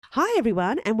Hi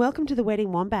everyone and welcome to the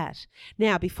Wedding Wombat.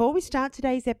 Now, before we start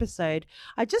today's episode,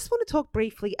 I just want to talk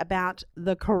briefly about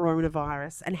the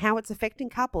coronavirus and how it's affecting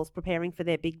couples preparing for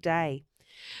their big day.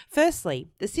 Firstly,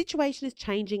 the situation is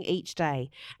changing each day,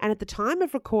 and at the time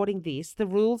of recording this, the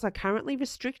rules are currently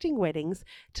restricting weddings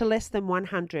to less than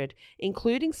 100,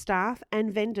 including staff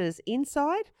and vendors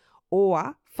inside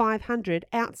or 500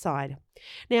 outside.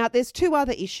 Now, there's two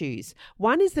other issues.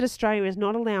 One is that Australia is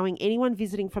not allowing anyone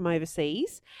visiting from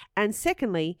overseas. And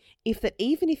secondly,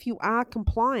 even if you are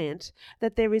compliant,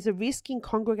 that there is a risk in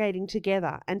congregating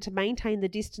together, and to maintain the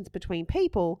distance between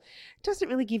people doesn't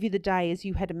really give you the day as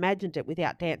you had imagined it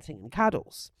without dancing and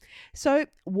cuddles. So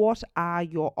what are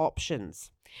your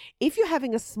options? If you're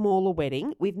having a smaller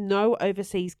wedding with no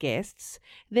overseas guests,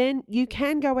 then you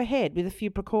can go ahead with a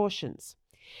few precautions.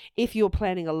 If you're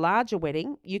planning a larger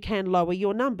wedding, you can lower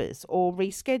your numbers or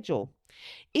reschedule.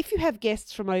 If you have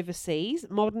guests from overseas,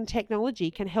 modern technology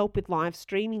can help with live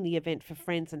streaming the event for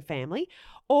friends and family,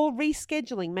 or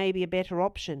rescheduling may be a better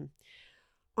option.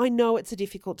 I know it's a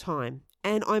difficult time,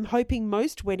 and I'm hoping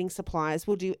most wedding suppliers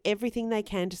will do everything they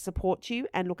can to support you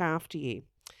and look after you.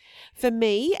 For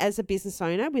me, as a business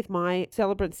owner with my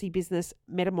celebrancy business,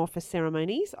 Metamorphosis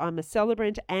Ceremonies, I'm a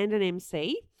celebrant and an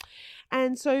MC.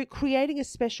 And so creating a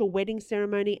special wedding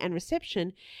ceremony and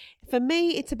reception, for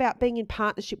me, it's about being in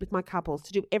partnership with my couples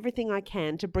to do everything I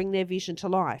can to bring their vision to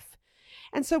life.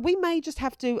 And so we may just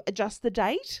have to adjust the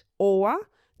date or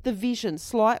the vision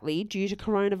slightly due to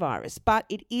coronavirus, but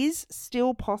it is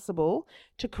still possible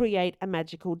to create a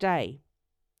magical day.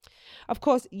 Of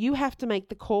course, you have to make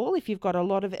the call if you've got a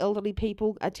lot of elderly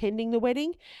people attending the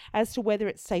wedding as to whether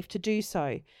it's safe to do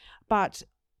so. But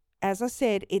as I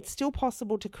said, it's still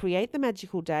possible to create the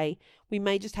magical day. We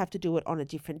may just have to do it on a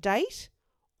different date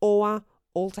or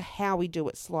alter how we do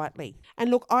it slightly. And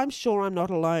look, I'm sure I'm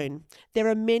not alone. There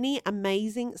are many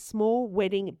amazing small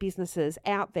wedding businesses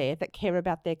out there that care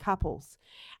about their couples.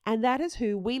 And that is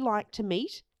who we like to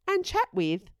meet and chat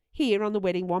with here on the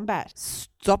Wedding Wombat.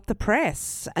 Stop the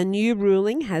press. A new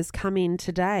ruling has come in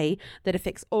today that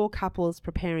affects all couples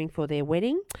preparing for their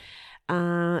wedding.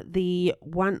 The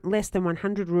less than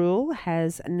 100 rule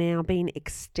has now been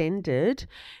extended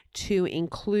to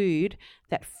include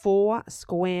that 4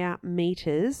 square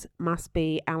meters must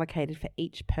be allocated for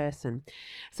each person.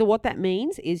 So what that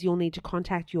means is you'll need to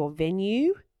contact your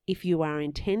venue. If you are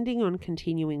intending on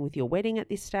continuing with your wedding at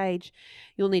this stage,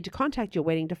 you'll need to contact your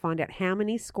wedding to find out how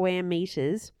many square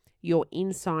meters your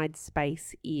inside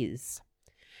space is.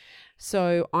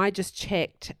 So I just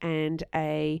checked, and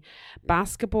a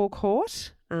basketball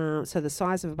court, so the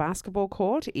size of a basketball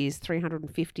court is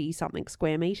 350 something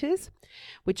square meters,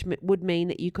 which would mean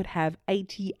that you could have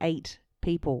 88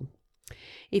 people.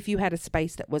 If you had a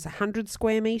space that was 100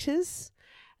 square meters,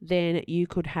 then you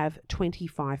could have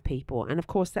 25 people. And of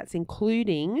course, that's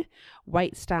including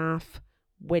wait staff,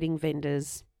 wedding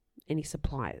vendors, any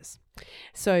suppliers.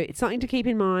 So it's something to keep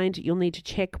in mind. You'll need to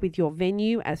check with your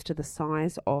venue as to the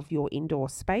size of your indoor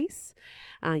space.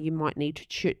 You might need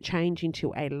to change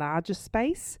into a larger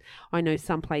space. I know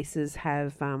some places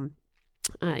have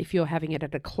if you're having it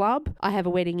at a club. I have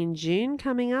a wedding in June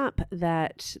coming up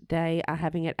that they are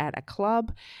having it at a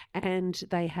club, and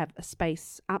they have a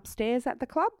space upstairs at the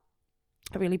club.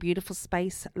 A really beautiful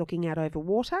space looking out over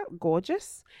water,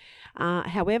 gorgeous.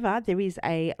 However, there is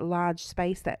a large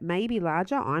space that may be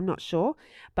larger, I'm not sure,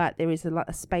 but there is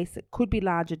a space that could be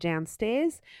larger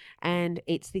downstairs, and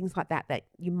it's things like that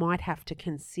you might have to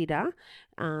consider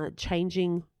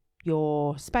changing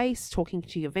your space, talking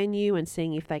to your venue and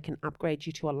seeing if they can upgrade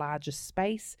you to a larger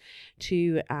space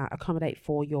to accommodate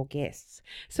for your guests.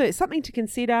 So it's something to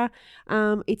consider.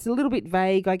 It's a little bit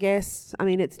vague, I guess. I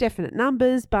mean, it's definite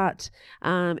numbers, but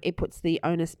it puts the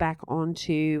onus back on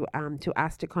to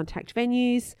us to contact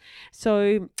venues.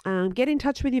 So get in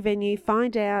touch with your venue,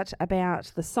 find out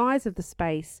about the size of the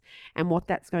space and what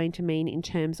that's going to mean in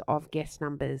terms of guest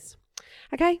numbers.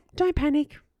 Okay, don't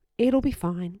panic. It'll be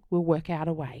fine. We'll work out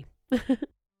a way.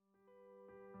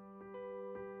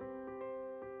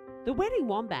 The Wedding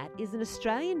Wombat is an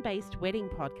Australian-based wedding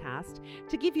podcast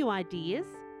to give you ideas,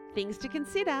 things to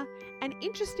consider, and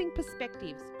interesting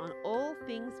perspectives on all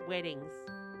things weddings.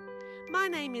 My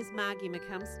name is Margie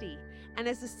McCumsty, and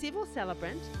as a civil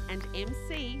celebrant and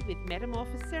MC with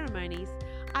Metamorphosis Ceremonies,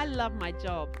 I love my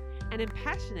job and am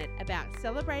passionate about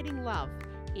celebrating love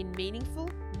in meaningful,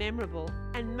 memorable,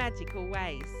 and magical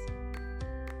ways.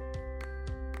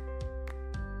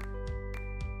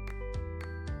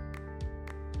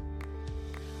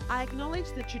 I acknowledge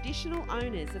the traditional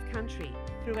owners of country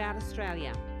throughout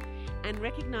Australia and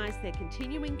recognise their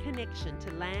continuing connection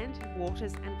to land,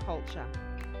 waters and culture.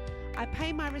 I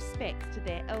pay my respects to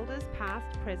their elders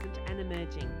past, present and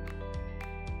emerging.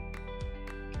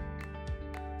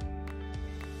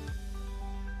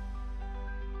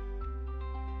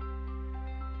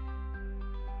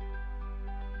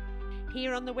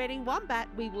 Here on the Wedding Wombat,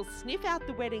 we will sniff out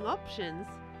the wedding options,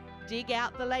 dig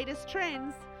out the latest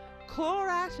trends, claw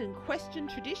at and question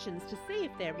traditions to see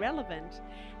if they're relevant,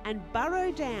 and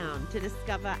burrow down to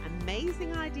discover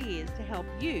amazing ideas to help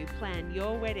you plan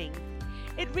your wedding.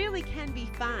 It really can be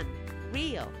fun,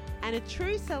 real, and a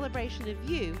true celebration of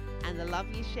you and the love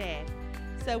you share.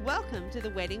 So welcome to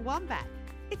the Wedding Wombat.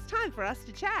 It's time for us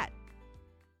to chat.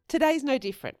 Today's no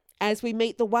different, as we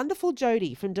meet the wonderful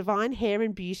Jodie from Divine Hair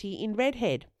and Beauty in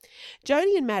Redhead.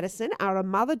 Jodie and Madison are a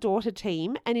mother-daughter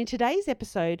team, and in today's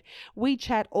episode, we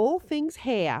chat all things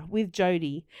hair with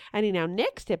Jodie. And in our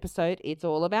next episode, it's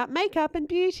all about makeup and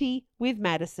beauty with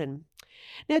Madison.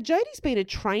 Now, Jodie's been a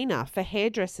trainer for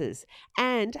hairdressers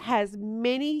and has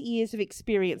many years of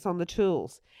experience on the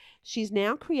tools. She's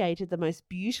now created the most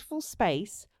beautiful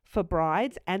space for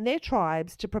brides and their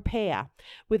tribes to prepare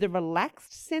with a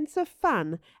relaxed sense of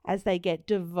fun as they get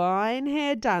divine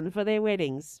hair done for their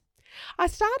weddings. I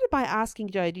started by asking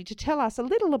Jodie to tell us a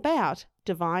little about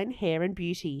Divine Hair and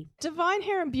Beauty. Divine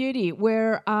Hair and Beauty,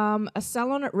 we're a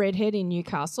salon at Redhead in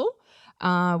Newcastle.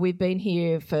 We've been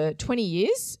here for 20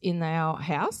 years in our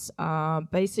house.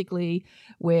 Basically,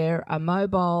 we're a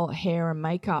mobile hair and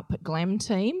makeup glam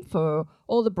team for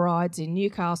all the brides in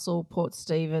Newcastle, Port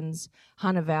Stephens,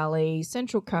 Hunter Valley,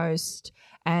 Central Coast,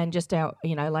 and just our,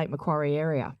 Lake Macquarie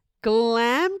area.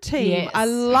 Glam team. Yes. I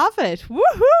love it.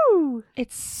 Woohoo!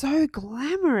 It's so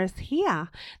glamorous here.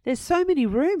 There's so many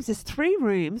rooms. There's 3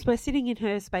 rooms. We're sitting in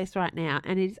her space right now,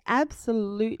 and it's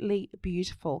absolutely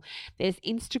beautiful. There's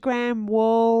Instagram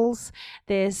walls.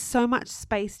 There's so much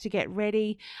space to get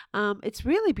ready. It's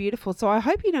really beautiful. So I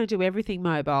hope you don't do everything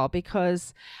mobile,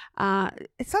 because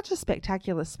it's such a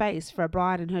spectacular space for a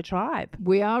bride and her tribe.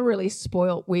 We are really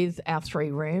spoilt with our 3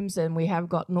 rooms, and we have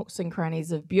got nooks and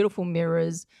crannies of beautiful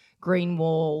mirrors, green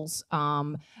walls,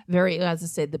 as I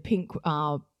said, the pink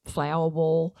flower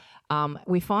wall.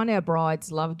 We find our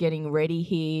brides love getting ready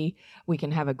here. We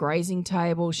can have a grazing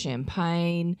table,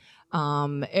 champagne.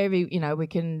 We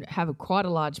can have quite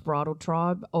a large bridal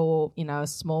tribe or, a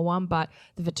small one, but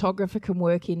the photographer can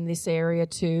work in this area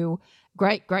too.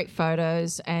 Great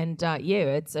photos. And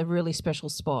it's a really special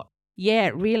spot. Yeah,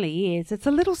 it really is. It's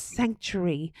a little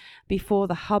sanctuary before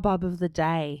the hubbub of the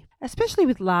day, especially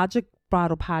with larger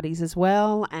bridal parties as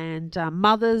well, and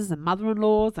mothers and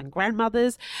mother-in-laws and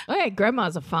grandmothers. Oh yeah,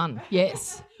 grandmas are fun.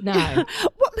 Yes. No.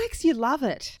 What makes you love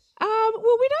it?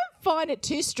 Well, we don't find it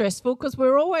too stressful because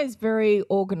we're always very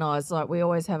organised. Like, we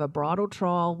always have a bridal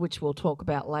trial, which we'll talk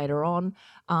about later on.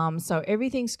 So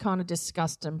everything's kind of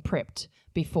discussed and prepped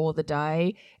before the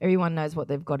day. Everyone knows what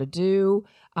they've got to do.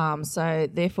 So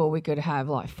therefore we could have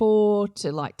like 4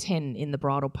 to 10 in the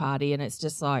bridal party, and it's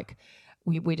just like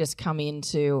we just come in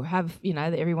to have,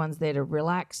 everyone's there to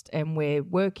relax, and we're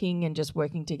working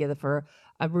together for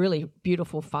a really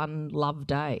beautiful, fun, love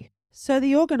day. So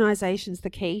the organisation's the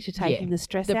key to taking the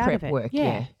stress out of it. The prep work,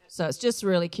 yeah. So it's just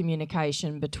really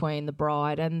communication between the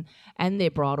bride and their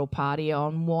bridal party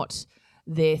on what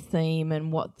their theme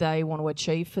and what they want to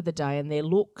achieve for the day and their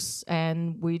looks,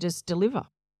 and we just deliver.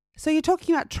 So you're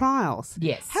talking about trials.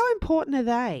 Yes. How important are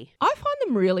they? I find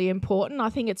them really important. I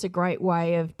think it's a great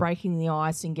way of breaking the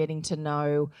ice and getting to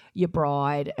know your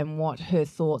bride and what her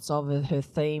thoughts of her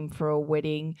theme for a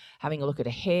wedding, having a look at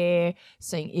her hair,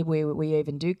 seeing if we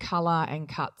even do colour and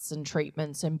cuts and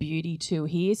treatments and beauty too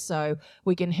here, so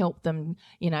we can help them,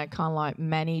 kind of like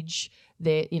manage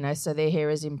their, so their hair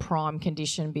is in prime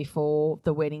condition before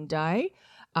the wedding day.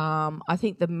 I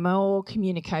think the more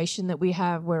communication that we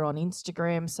have, we're on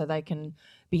Instagram, so they can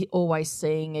be always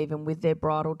seeing, even with their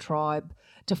bridal tribe,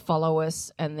 to follow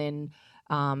us and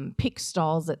then pick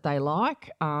styles that they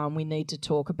like. We need to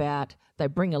talk about, they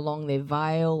bring along their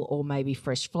veil or maybe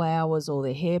fresh flowers or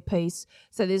their hairpiece.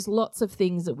 So there's lots of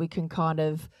things that we can kind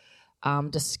of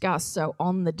discuss. So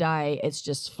on the day, it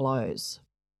just flows.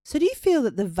 So do you feel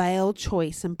that the veil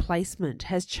choice and placement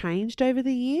has changed over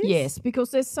the years? Yes,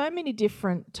 because there's so many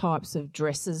different types of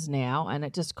dresses now, and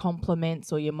it just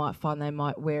complements, or you might find they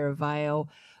might wear a veil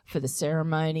for the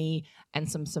ceremony and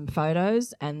some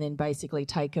photos, and then basically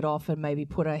take it off and maybe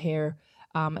put a hair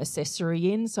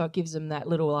accessory in, so it gives them that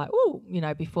little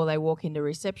before they walk into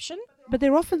reception. But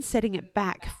they're often setting it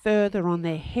back further on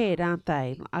their head, aren't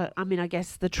they? I mean, I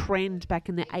guess the trend back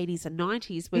in the 80s and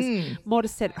 90s was more to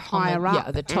set it higher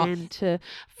up the top. and to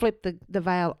flip the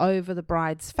veil over the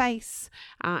bride's face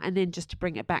and then just to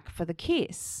bring it back for the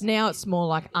kiss. Now it's more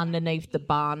like underneath the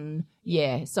bun.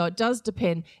 Yeah, so it does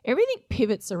depend. Everything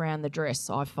pivots around the dress,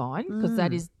 I find, because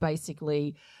that is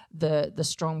basically the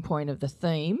strong point of the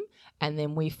theme. And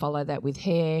then we follow that with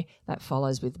hair, that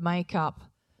follows with makeup.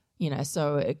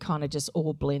 So it kind of just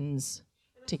all blends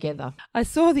together. I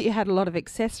saw that you had a lot of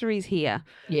accessories here.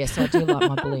 Yes, I do like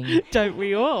my bling. Don't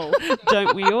we all?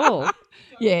 Don't we all?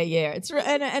 Yeah.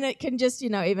 And it can just,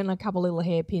 even a couple little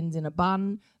hairpins in a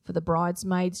bun for the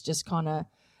bridesmaids just kind of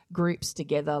groups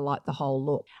together like the whole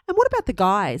look. And what about the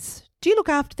guys? Do you look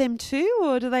after them too,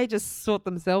 or do they just sort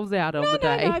themselves out on the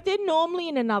day? No, they're normally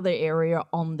in another area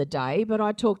on the day, but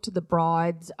I talk to the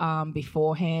brides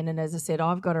beforehand, and as I said,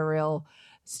 I've got a real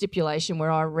stipulation where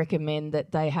I recommend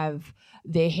that they have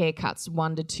their haircuts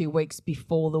 1 to 2 weeks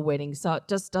before the wedding, so it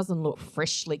just doesn't look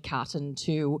freshly cut and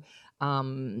too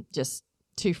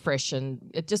fresh,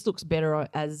 and it just looks better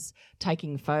as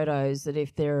taking photos. That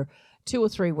if they're 2 or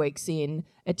 3 weeks in,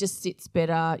 it just sits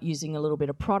better using a little bit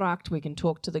of product. We can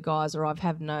talk to the guys, or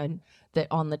I've known that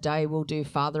on the day we'll do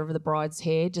father of the bride's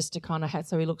hair just to kind of have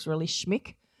so he looks really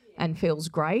schmick and feels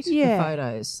great for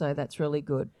photos. So that's really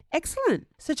good. Excellent.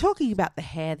 So talking about the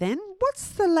hair then, what's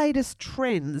the latest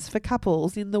trends for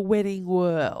couples in the wedding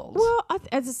world? Well,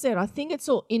 as I said, I think it's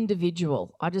all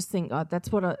individual. I just think that's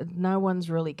no one's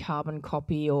really carbon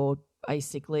copy, or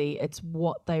basically it's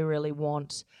what they really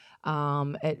want.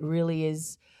 It really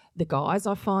is. The guys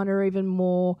I find are even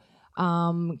more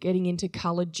getting into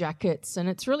coloured jackets, and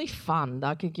it's really fun.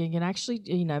 Like you can actually,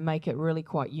 make it really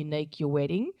quite unique, your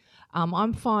wedding.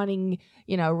 I'm finding,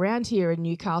 around here in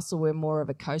Newcastle, we're more of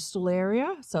a coastal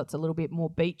area, so it's a little bit more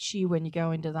beachy. When you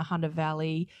go into the Hunter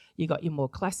Valley, you got your more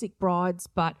classic brides,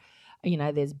 but,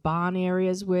 there's barn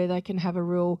areas where they can have a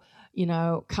real,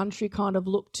 country kind of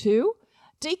look too.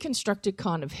 Deconstructed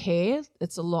kind of hair,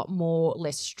 it's a lot more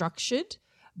less structured,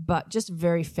 but just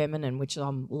very feminine, which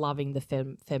I'm loving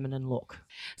the feminine look.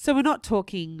 So we're not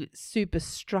talking super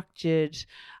structured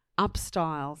up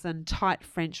styles and tight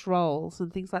French rolls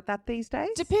and things like that these days?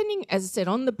 Depending, as I said,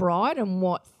 on the bride and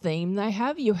what theme they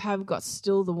have, you have got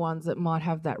still the ones that might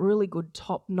have that really good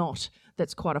top knot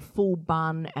that's quite a full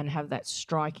bun and have that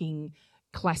striking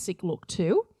classic look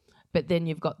too. But then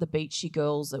you've got the beachy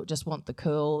girls that just want the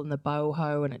curl and the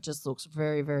boho, and it just looks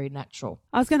very, very natural.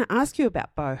 I was going to ask you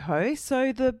about boho.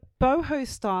 So the boho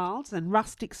styles and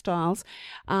rustic styles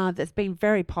that's been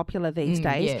very popular these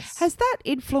days. Yes. Has that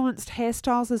influenced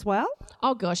hairstyles as well?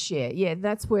 Oh, gosh, yeah. Yeah,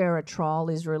 that's where a trial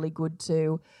is really good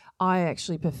too. I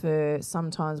actually prefer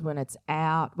sometimes when it's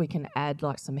out, we can add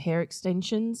like some hair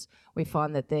extensions. We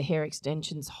find that the hair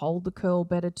extensions hold the curl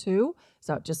better too,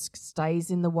 so it just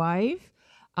stays in the wave.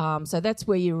 So that's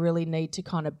where you really need to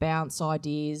kind of bounce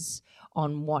ideas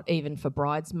on what, even for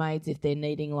bridesmaids, if they're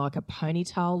needing like a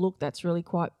ponytail look, that's really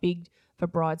quite big for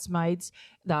bridesmaids.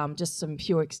 Just some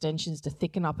pure extensions to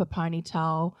thicken up a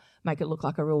ponytail, make it look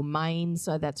like a real mane,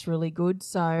 so that's really good.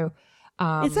 So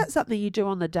is that something you do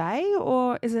on the day,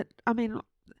 or is it, I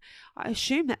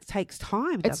assume that takes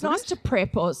time, It's nice to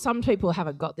prep, or some people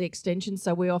haven't got the extensions,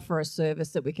 so we offer a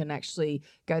service that we can actually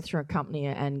go through a company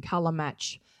and colour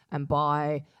match and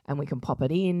buy, and we can pop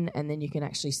it in, and then you can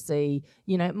actually see,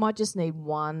 it might just need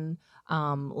one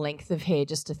length of hair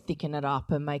just to thicken it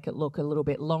up and make it look a little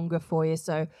bit longer for you.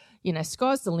 So,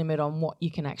 sky's the limit on what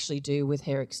you can actually do with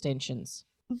hair extensions.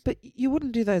 But you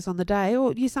wouldn't do those on the day,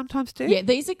 or you sometimes do? Yeah,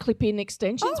 these are clip-in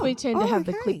extensions. We tend to have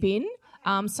the clip-in.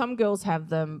 Some girls have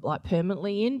them like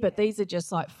permanently in, but these are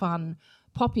just like fun,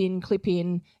 pop in, clip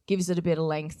in, gives it a bit of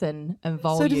length and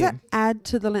volume. So does that add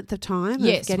to the length of time?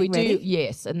 Yes, of we ready? do.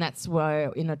 Yes, and that's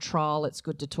where in a trial it's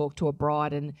good to talk to a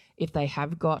bride, and if they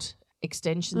have got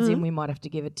extensions in, we might have to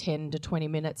give it 10 to 20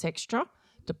 minutes extra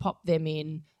to pop them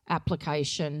in,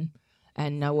 application,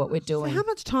 and know what we're doing. So how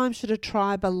much time should a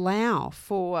tribe allow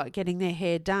for getting their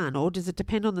hair done, or does it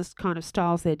depend on the kind of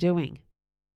styles they're doing?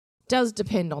 Does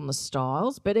depend on the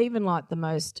styles, but even like the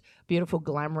most beautiful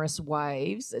glamorous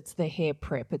waves, it's the hair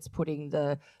prep. It's putting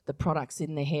the products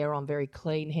in the hair on very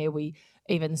clean hair. We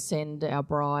even send our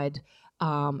bride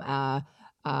a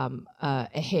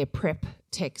hair prep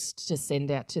text to send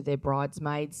out to their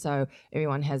bridesmaids, so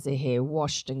everyone has their hair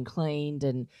washed and cleaned,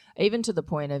 and even to the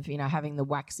point of having the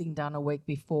waxing done a week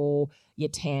before, you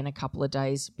tan a couple of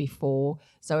days before,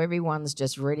 so everyone's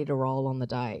just ready to roll on the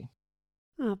day.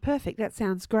 Oh, perfect. That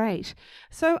sounds great.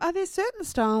 So are there certain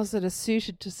styles that are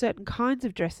suited to certain kinds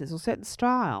of dresses or certain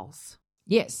styles?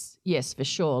 Yes, for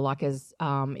sure. Like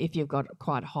if you've got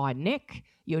quite a high neck,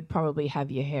 you would probably have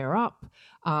your hair up.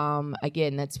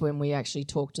 Again, that's when we actually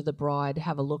talk to the bride,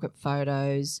 have a look at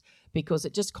photos, because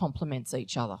it just complements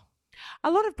each other.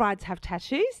 A lot of brides have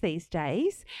tattoos these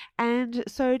days, and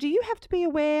so do you have to be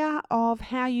aware of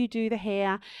how you do the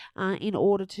hair in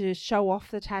order to show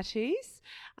off the tattoos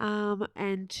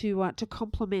and to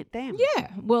complement them?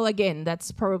 Yeah. Well, again,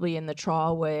 that's probably in the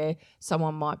trial where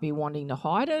someone might be wanting to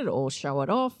hide it or show it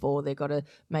off, or they've got to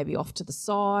maybe off to the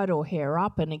side or hair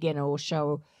up. And again,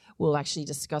 we'll actually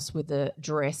discuss with the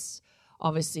dress.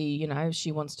 Obviously, if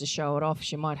she wants to show it off,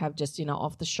 she might have just,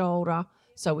 off the shoulder.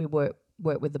 So we work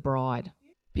with the bride.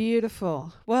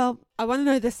 Beautiful. Well, I want to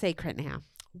know the secret now.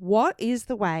 What is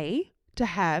the way to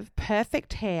have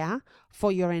perfect hair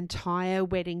for your entire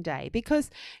wedding day? Because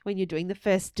when you're doing the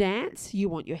first dance, you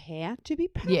want your hair to be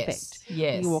perfect.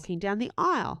 Yes. When you're walking down the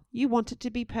aisle, you want it to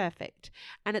be perfect.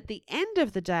 And at the end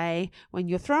of the day, when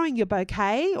you're throwing your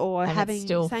bouquet or saying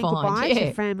goodbye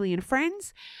to family and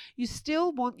friends, you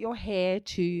still want your hair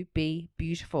to be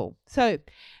beautiful. So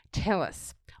tell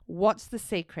us, what's the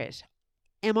secret?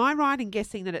 Am I right in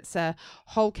guessing that it's a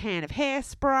whole can of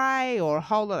hairspray or a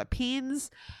whole lot of pins?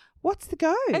 What's the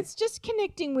go? It's just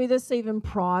connecting with us even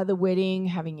prior to the wedding,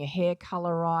 having your hair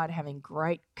colour right,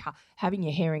 having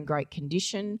your hair in great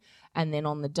condition, and then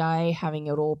on the day having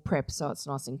it all prepped so it's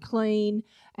nice and clean,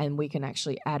 and we can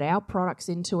actually add our products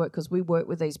into it, because we work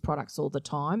with these products all the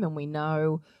time and we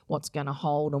know what's going to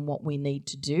hold and what we need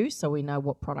to do, so we know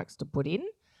what products to put in,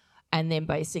 and then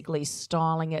basically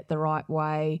styling it the right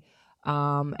way.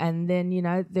 And then,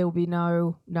 there'll be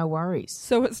no worries.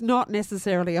 So it's not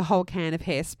necessarily a whole can of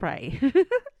hairspray.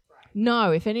 No,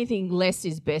 if anything, less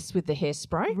is best with the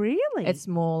hairspray. Really? It's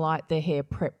more like the hair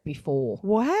prep before.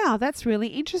 Wow, that's really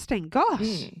interesting.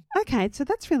 Gosh. Okay, so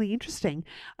that's really interesting.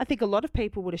 I think a lot of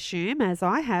people would assume, as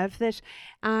I have, that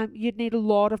you'd need a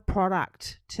lot of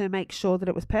product to make sure that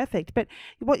it was perfect. But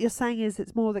what you're saying is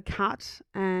it's more the cut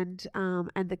and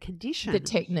the condition. The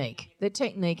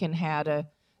technique and how to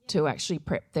actually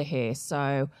prep the hair.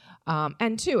 So,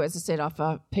 and too, as I said,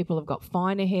 if people have got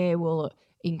finer hair, we'll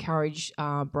encourage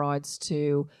brides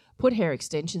to put hair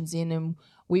extensions in, and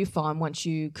we find once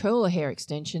you curl a hair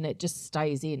extension, it just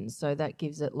stays in, so that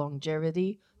gives it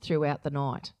longevity throughout the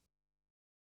night.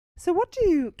 So what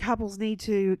do couples need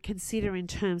to consider in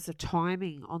terms of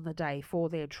timing on the day for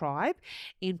their tribe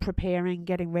in preparing,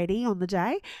 getting ready on the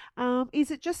day? Is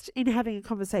it just in having a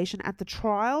conversation at the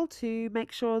trial to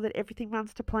make sure that everything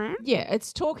runs to plan? Yeah,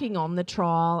 it's talking on the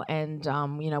trial, and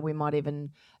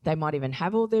they might even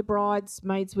have all their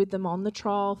bridesmaids with them on the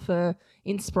trial for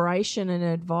inspiration and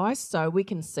advice, so we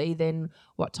can see then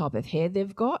what type of hair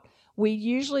they've got. We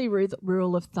usually,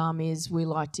 rule of thumb is we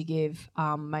like to give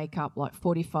makeup like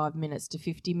 45 minutes to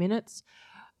 50 minutes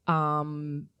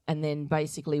and then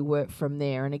basically work from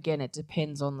there. And again, it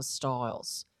depends on the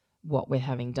styles, what we're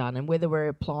having done and whether we're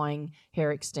applying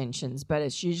hair extensions. But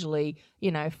it's usually,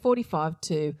 45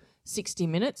 to 60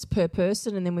 minutes per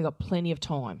person, and then we've got plenty of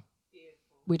time.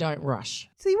 We don't rush.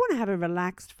 So you want to have a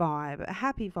relaxed vibe, a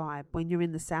happy vibe when you're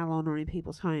in the salon or in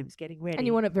people's homes getting ready. And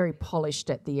you want it very polished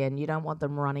at the end. You don't want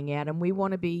them running out. And we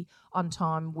want to be on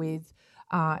time with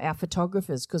our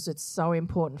photographers, because it's so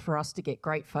important for us to get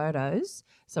great photos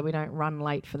so we don't run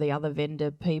late for the other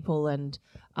vendor people. And,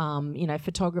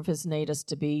 photographers need us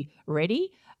to be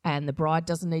ready, and the bride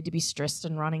doesn't need to be stressed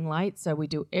and running late. So we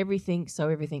do everything so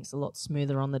everything's a lot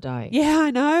smoother on the day. Yeah, I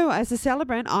know. As a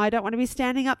celebrant, I don't want to be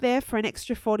standing up there for an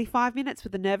extra 45 minutes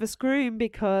with a nervous groom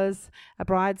because a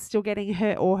bride's still getting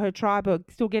her tribe are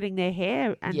still getting their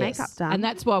hair and makeup done. And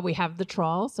that's why we have the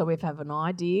trial, so we have an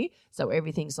idea. So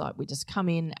everything's like we just come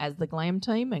in as the glam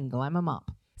team and glam them up.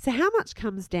 So how much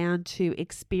comes down to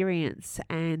experience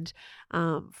and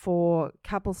for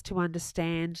couples to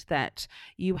understand that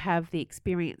you have the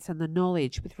experience and the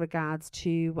knowledge with regards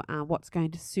to what's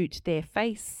going to suit their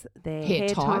face, their hair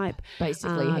type,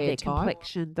 basically hair their type,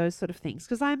 complexion, those sort of things?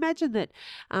 Because I imagine that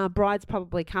brides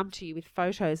probably come to you with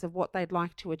photos of what they'd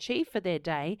like to achieve for their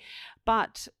day,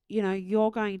 but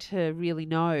you're going to really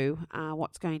know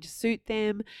what's going to suit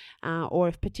them or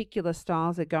if particular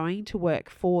styles are going to work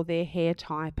for their hair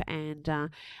type and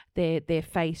their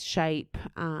face shape,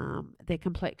 their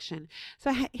complexion.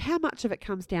 So how much of it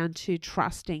comes down to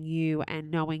trusting you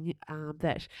and knowing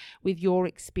that with your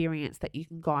experience that you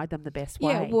can guide them the best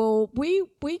way? Yeah, well,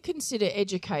 we consider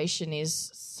education is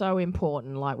so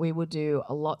important. Like we will do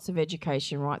lots of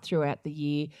education right throughout the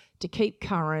year to keep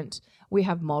current. We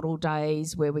have model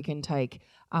days where we can take,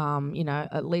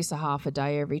 at least a half a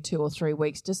day every 2 or 3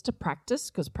 weeks just to practice,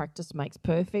 because practice makes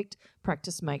perfect.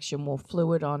 Practice makes you more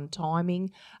fluid on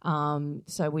timing,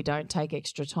 so we don't take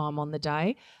extra time on the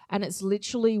day. And it's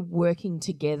literally working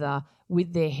together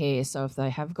with their hair. So if they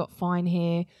have got fine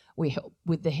hair, we help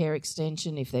with the hair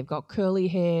extension. If they've got curly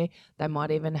hair, they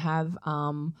might even have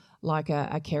like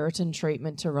a keratin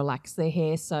treatment to relax their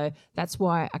hair. So that's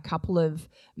why a couple of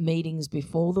meetings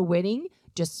before the wedding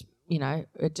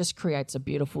it just creates a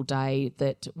beautiful day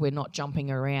that we're not jumping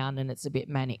around and it's a bit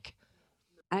manic.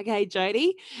 Okay,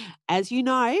 Jody, as you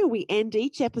know, we end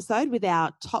each episode with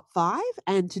our top 5,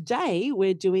 and today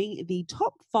we're doing the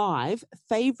top 5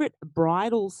 favorite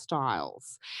bridal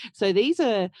styles. So these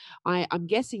are, I'm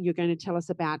guessing you're going to tell us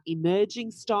about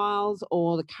emerging styles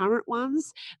or the current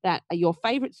ones that are your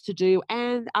favorites to do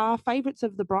and are favorites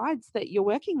of the brides that you're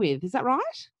working with. Is that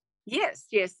right? Yes,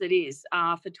 it is.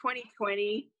 For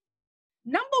 2020,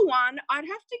 number one, I'd have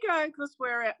to go, because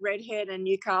we're at Redhead and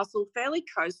Newcastle, fairly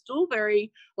coastal,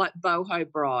 very like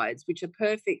boho brides, which are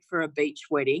perfect for a beach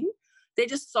wedding. They're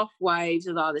just soft waves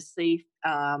of either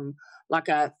like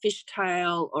a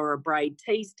fishtail or a braid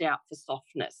teased out for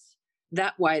softness.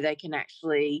 That way they can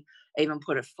actually even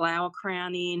put a flower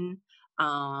crown in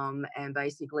and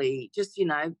basically just,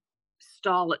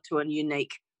 style it to a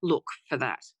unique look for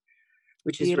that,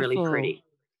 which Beautiful. is really pretty.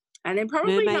 And then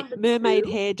probably mermaid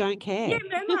hair, don't care. Yeah,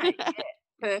 mermaid. Yeah,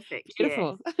 perfect.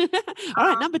 Beautiful. Yeah. All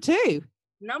right, number 2.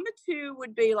 Number 2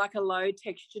 would be like a low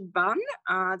textured bun.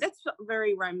 That's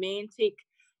very romantic.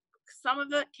 Some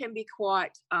of it can be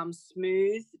quite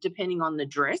smooth depending on the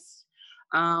dress.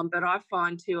 But I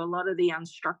find too a lot of the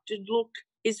unstructured look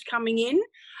is coming in.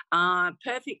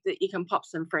 Perfect that you can pop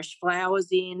some fresh flowers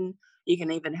in. You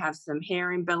can even have some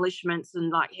hair embellishments and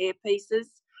like hair pieces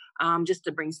just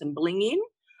to bring some bling in.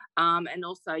 And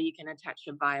also you can attach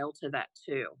a veil to that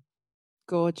too.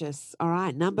 Gorgeous. All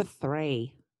right, number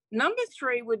 3. Number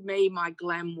 3 would be my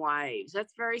glam waves.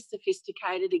 That's very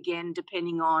sophisticated, again,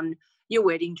 depending on your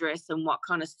wedding dress and what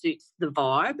kind of suits the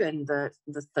vibe and the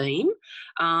theme.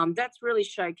 That's really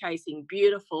showcasing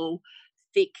beautiful,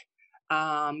 thick,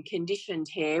 conditioned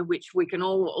hair, which we can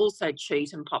also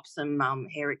cheat and pop some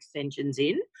hair extensions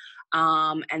in.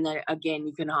 And then, again,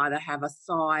 you can either have a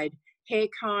side hair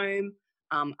comb,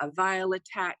 a veil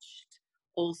attached.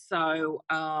 Also,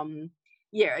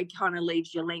 it kind of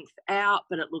leaves your length out,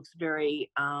 but it looks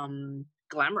very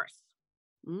glamorous.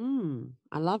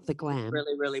 I love the glam. It's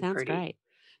really, really Sounds pretty. great.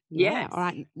 Yeah. Yes. All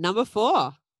right, number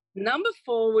 4. Number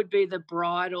 4 would be the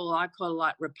bridal, I call it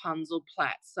like Rapunzel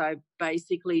plaits. So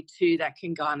basically 2 that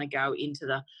can kind of go into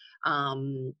the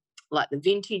like the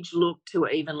vintage look to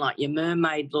even like your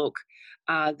mermaid look.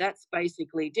 That's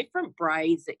basically different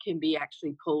braids that can be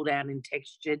actually pulled out and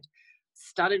textured,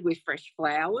 studded with fresh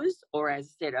flowers, or as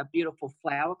I said, a beautiful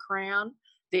flower crown.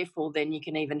 Therefore, then you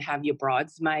can even have your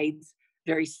bridesmaids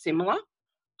very similar.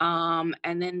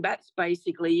 And then that's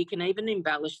basically, you can even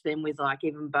embellish them with like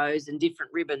even bows and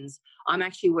different ribbons. I'm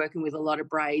actually working with a lot of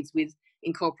braids with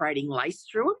incorporating lace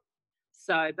through them.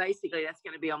 So basically that's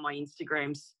going to be on my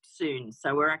Instagram soon.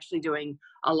 So we're actually doing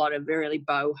a lot of really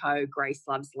boho, Grace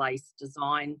Loves Lace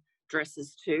design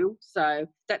dresses too. So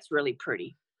that's really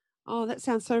pretty. Oh, that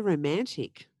sounds so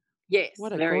romantic. Yes,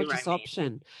 what a very gorgeous romantic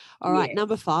option. All right, Yes.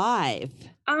 number 5.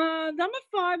 Number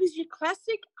 5 is your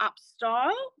classic up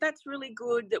style. That's really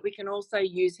good that we can also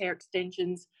use hair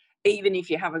extensions, even if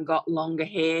you haven't got longer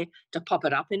hair, to pop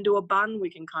it up into a bun. We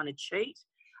can kind of cheat.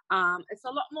 It's a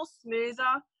lot more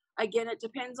smoother. Again, it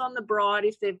depends on the bride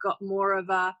if they've got more of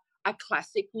a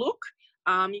classic look.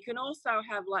 You can also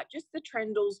have like just the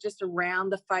trendles just around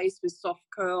the face with soft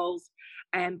curls.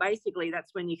 And basically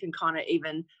that's when you can kind of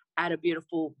even add a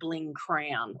beautiful bling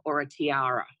crown or a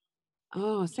tiara.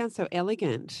 Oh, sounds so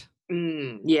elegant.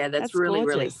 Yeah, that's really,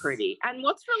 gorgeous. really pretty. And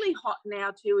what's really hot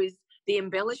now too is the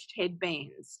embellished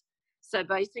headbands. So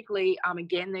basically,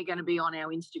 again, they're going to be on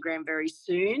our Instagram very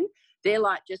soon. They're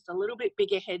like just a little bit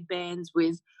bigger headbands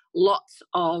with lots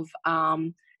of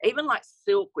even like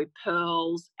silk with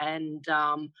pearls and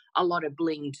a lot of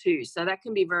bling too. So that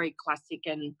can be very classic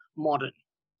and modern.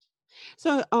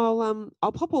 So I'll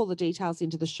pop all the details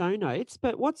into the show notes.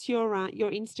 But what's your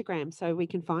Instagram so we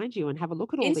can find you and have a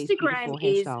look at all these beautiful Instagram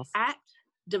is hairstyles? at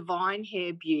Divine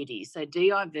Hair Beauty. So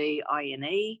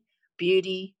DIVINE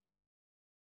Beauty.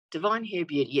 Divine Hair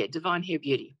Beauty. Yeah, Divine Hair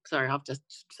Beauty. Sorry, I've just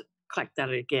clacked that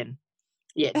again.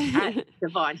 Yeah, at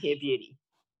Divine Hair Beauty.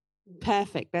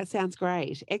 Perfect. That sounds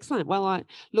great. Excellent. Well, I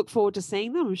look forward to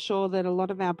seeing them. I'm sure that a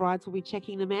lot of our brides will be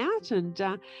checking them out. And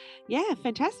yeah,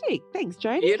 fantastic. Thanks,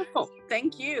 Jody. Beautiful.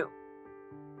 Thank you.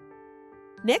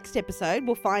 Next episode,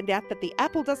 we'll find out that the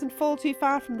apple doesn't fall too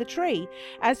far from the tree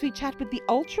as we chat with the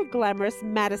ultra glamorous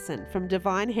Madison from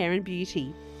Divine Hair and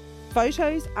Beauty.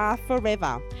 Photos are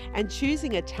forever, and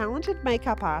choosing a talented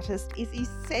makeup artist is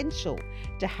essential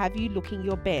to have you looking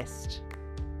your best.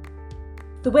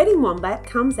 The Wedding Wombat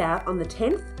comes out on the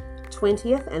 10th,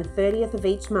 20th and 30th of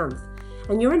each month,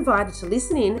 and you're invited to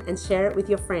listen in and share it with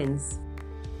your friends.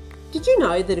 Did you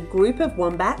know that a group of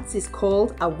wombats is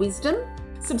called a wisdom?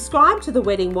 Subscribe to The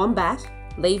Wedding Wombat,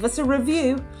 leave us a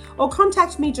review, or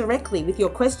contact me directly with your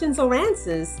questions or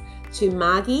answers to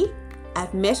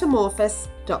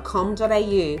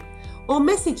margie@metamorphos.com.au, or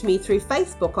message me through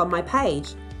Facebook on my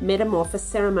page, Metamorphos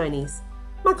Ceremonies.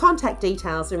 My contact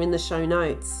details are in the show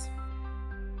notes.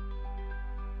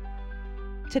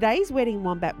 Today's Wedding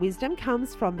Wombat wisdom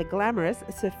comes from the glamorous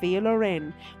Sophia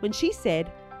Loren when she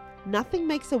said, "Nothing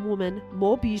makes a woman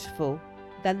more beautiful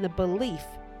than the belief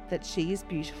that she is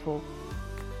beautiful."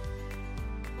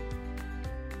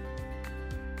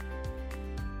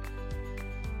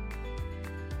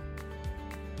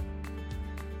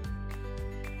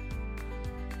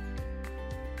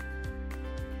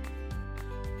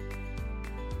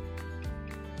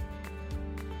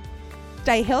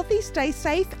 Stay healthy, stay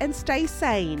safe, and stay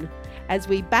sane as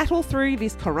we battle through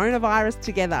this coronavirus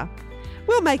together.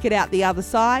 We'll make it out the other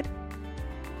side.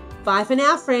 Bye for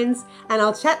now, friends, and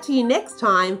I'll chat to you next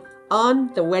time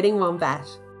on The Wedding Wombat.